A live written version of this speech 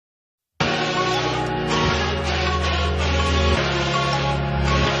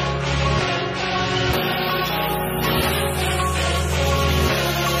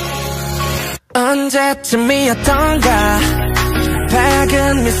그때쯤이었던가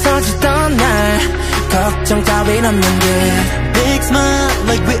밝은 미소 짓던 날 걱정 따윈 없는 듯 Big smile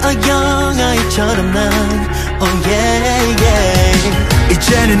like we are young 아이처럼 난 Oh yeah yeah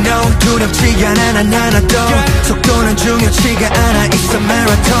이제는 넌 두렵지 않아 난 하나도 속도는 중요치가 않아 It's a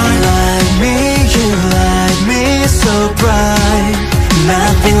marathon Like me, you like me so bright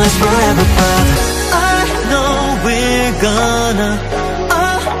Nothing lasts forever but I know we're gonna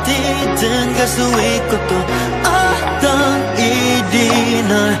어디든 갈 수 있고 또 어떤 일이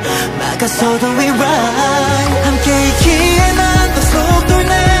널 막아서도 we ride 함께 있기에만 더 속도를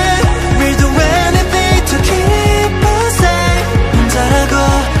내 We'll do anything to keep us safe 혼자라고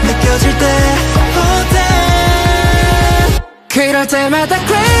느껴질 때 어때 그럴 때마다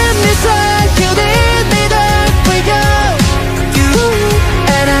grab me side You did me there for you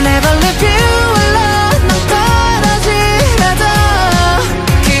And I never leave you alone 넌 떨어지라도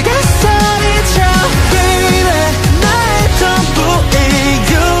그가 소리쳐 Baby 나의 전부인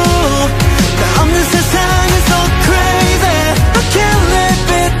you 나 없는 세상은 so crazy I can't live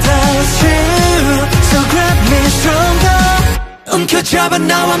without you So grab me stronger 움켜잡아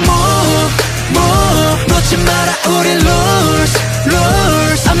나와 move move 놓지 마라 우리 lose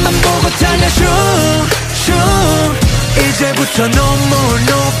lose 앞만 보고 달려 shoot shoot 이제부터 no more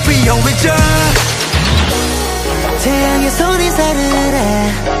no fear with you 태양의 손 인사를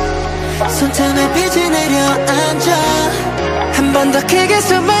해 손틈에 빛이 내려앉아 한 번 더 크게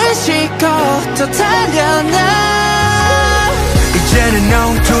숨을 쉬고 또 달려나 이제는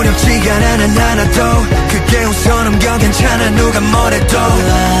넌 두렵지 않아 난 하나도 그게 웃어 넘겨 괜찮아 누가 뭐래도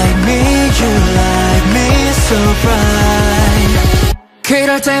Like me, you like me so bright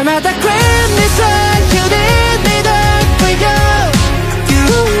그럴 때마다 grab me side You did me there for you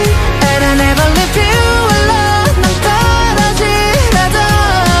And I never leave you alone 넌 떨어지라도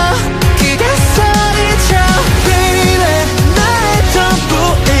그가 소리쳐 Baby 나의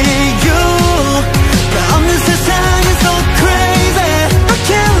전부인 you 나 없는 세상은 so crazy I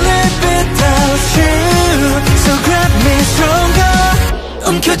can't live without you So grab me stronger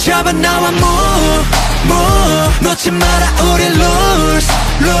움켜잡아 나와 move move 놓지 마라 우리 lose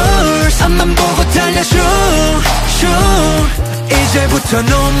lose 앞만 보고 달려 shoot shoot 이제부터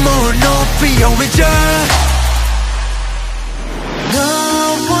no more no fear with you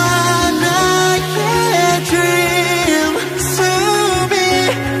너와 나의 dream 숨이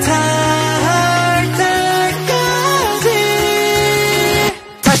닿을 때까지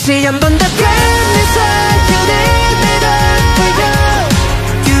다시 한 번 더